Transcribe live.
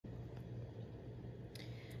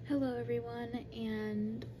Hello everyone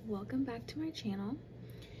and welcome back to my channel.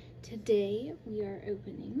 Today we are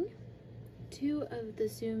opening 2 of the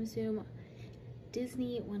TsumTsum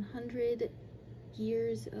Disney 100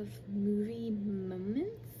 Years of Movie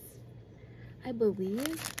Moments. I believe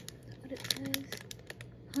that's what it says.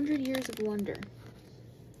 100 Years of Wonder.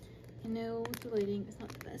 I know the lighting is not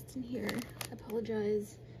the best in here. I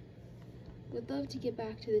apologize. Would love to get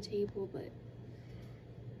back to the table, but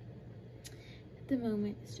the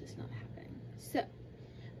moment it's just not happening. So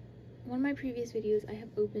one of my previous videos I have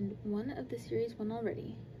opened one of the series 1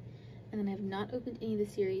 already, and then I have not opened any of the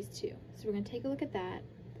series 2, so we're going to take a look at that.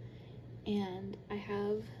 And I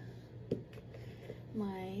have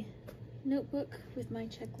my notebook with my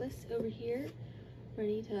checklist over here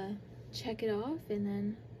ready to check it off, and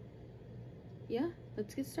then yeah,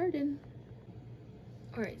 let's get started.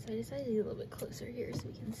 Alright, so I decided to get a little bit closer here so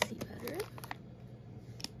we can see better.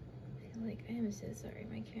 Like, I am so sorry,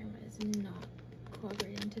 my camera is not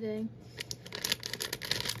cooperating today.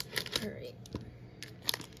 Alright.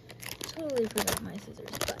 Totally forgot my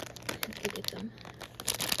scissors, but I have to get them.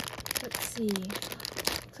 Let's see.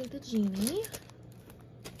 Looks like the Genie.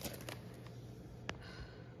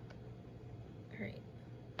 Alright.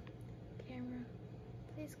 Camera,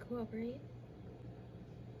 please cooperate.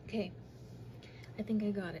 Okay. I think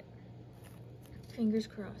I got it. Fingers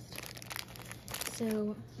crossed.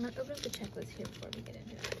 So, I'm going to open up the checklist here before we get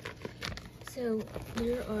into it. So,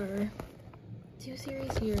 there are 2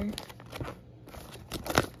 series here,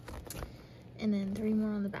 and then 3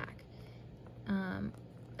 more on the back. I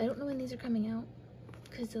don't know when these are coming out,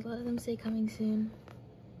 because a lot of them say coming soon.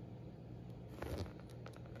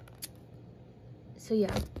 So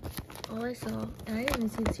yeah, all I saw, and I didn't even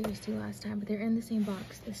see the series 2 last time, but they're in the same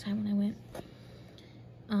box this time when I went.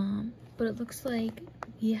 But it looks like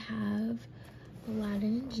we have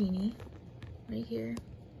Aladdin and Genie right here.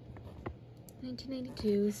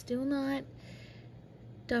 1992. Still not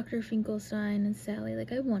Dr. Finkelstein and Sally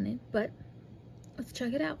like I wanted, but let's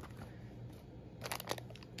check it out.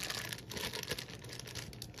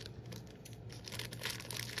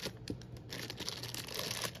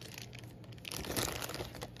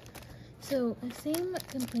 So the same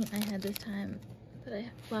complaint I had this time,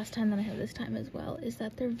 last time that I had this time as well, is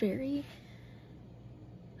that they're very,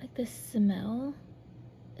 like, the smell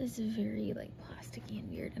is very, like, plasticky and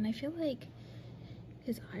weird, and I feel like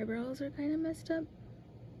his eyebrows are kind of messed up,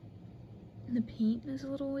 and the paint is a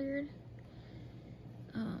little weird.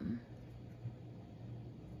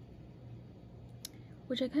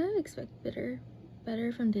 Which I kind of expect better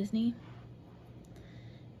from Disney,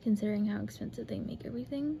 considering how expensive they make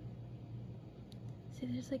everything. See,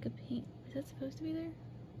 there's like a paint. Is that supposed to be there?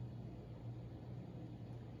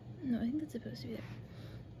 No, I think that's supposed to be there.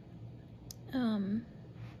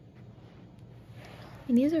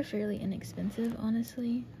 And these are fairly inexpensive,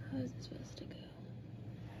 honestly. How is this supposed to go?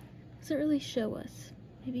 Doesn't really show us.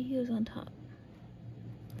 Maybe he goes on top.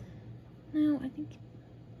 No, I think...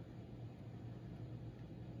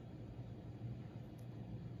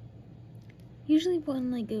 usually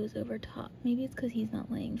one, like, goes over top. Maybe it's because he's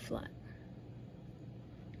not laying flat.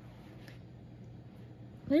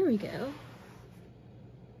 There we go.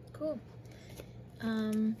 Cool.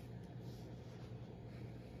 I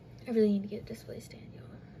really need to get a display stand, y'all.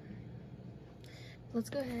 Let's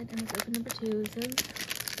go ahead and let's open number 2. So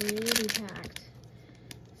pretty packed.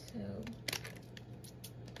 So,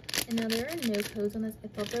 and now there are no codes on this. I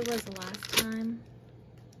thought there was last time,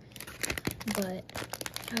 but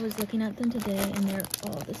I was looking at them today and they're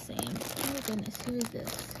all the same. Oh my goodness, who is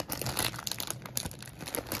this?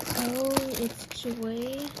 Oh, it's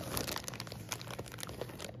Joy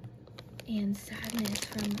and Sadness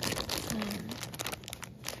from,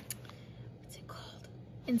 what's it called?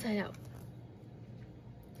 Inside Out.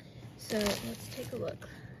 So let's take a look.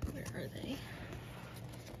 Where are they?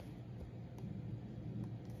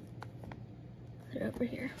 They're over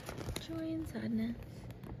here. Joy and Sadness.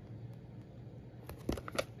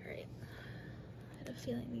 Alright. I had a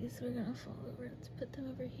feeling these were gonna fall over. Let's put them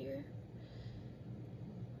over here.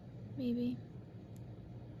 Maybe.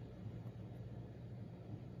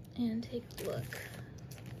 And take a look.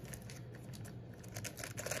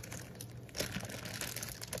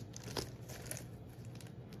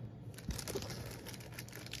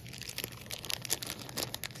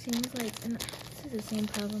 Seems like, and this is the same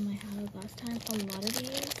problem I had last time. A lot of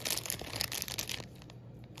these,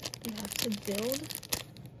 you have to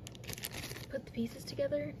put the pieces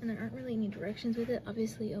together, and there aren't really any directions with it.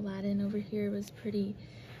 Obviously, Aladdin over here was pretty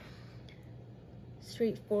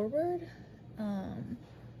straightforward.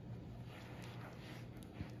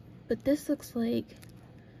 But this looks like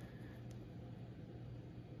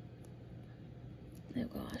Oh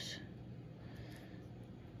gosh.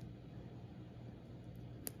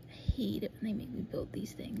 I hate it when they make me build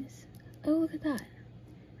these things. Oh, look at that.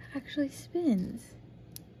 It actually spins.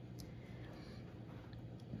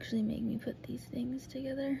 Actually make me put these things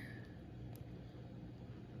together.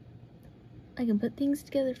 I can put things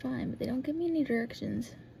together fine, but they don't give me any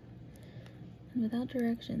directions. And without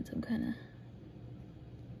directions, I'm kinda...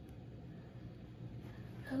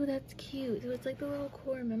 Oh, that's cute. So it's like the little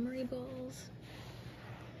core memory balls.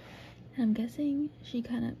 And I'm guessing she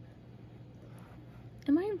kind of...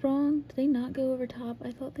 Am I wrong? Did they not go over top?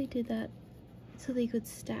 I thought they did that so they could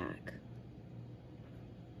stack.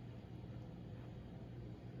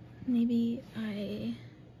 Maybe I...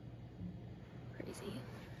 Crazy.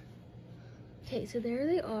 Okay, so there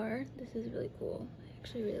they are. This is really cool. I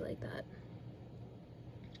actually really like that.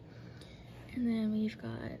 And then we've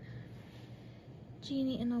got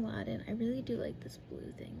Genie and Aladdin. I really do like this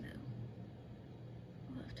blue thing though.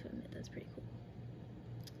 I'll have to admit that's pretty cool.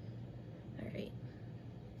 Alright.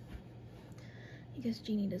 I guess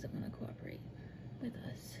Genie doesn't want to cooperate with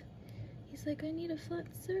us. He's like, I need a flat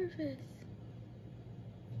surface.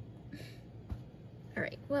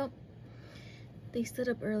 Alright, well, they stood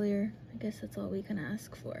up earlier. I guess that's all we can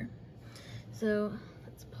ask for. So,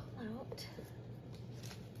 let's pull out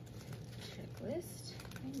checklist,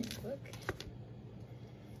 my notebook.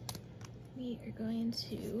 We are going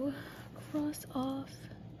to cross off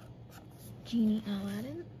Genie and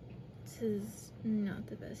Aladdin. This is not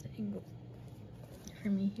the best angle for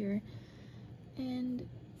me here. And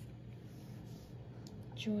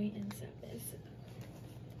Joy and Sadness.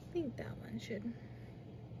 I think that one should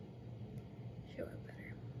show up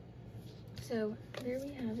better. So there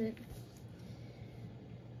we have it.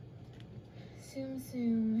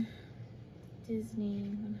 TsumTsum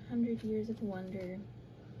Disney 100 Years of Wonder.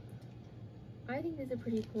 I think these are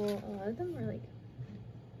pretty cool. A lot of them are like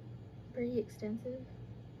pretty extensive.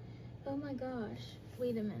 Oh my gosh,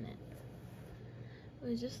 wait a minute. I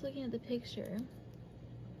was just looking at the picture.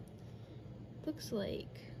 Looks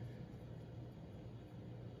like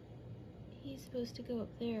he's supposed to go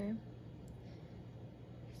up there.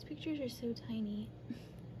 These pictures are so tiny.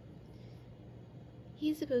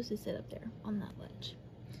 He's supposed to sit up there on that ledge.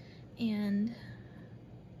 And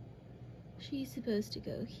she's supposed to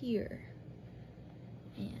go here.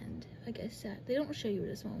 And I guess they don't show you where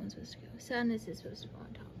the small one's supposed to go. Sadness is supposed to go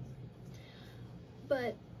on top.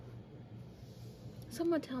 But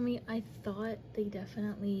someone tell me, I thought they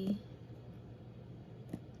definitely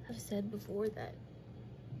have said before that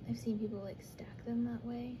I've seen people like stack them that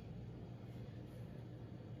way.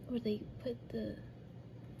 Or they put the...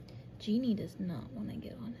 Genie does not want to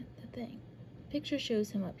get on it, the thing. Picture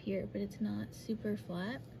shows him up here, but it's not super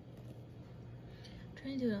flat. I'm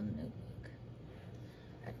trying to do it on the notebook.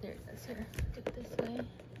 Alright, there it goes. Here, do it this way.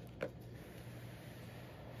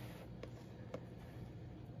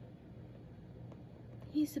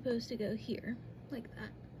 He's supposed to go here, like that,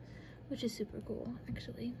 which is super cool,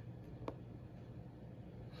 actually.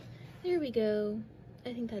 There we go.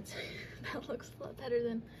 I think that's that looks a lot better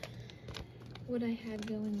than what I had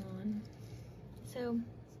going on. So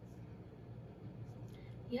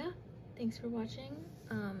yeah, thanks for watching.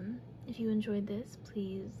 If you enjoyed this,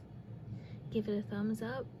 please give it a thumbs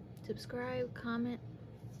up, subscribe, comment,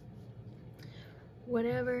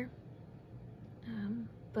 whatever.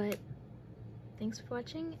 But thanks for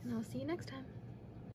watching, and I'll see you next time.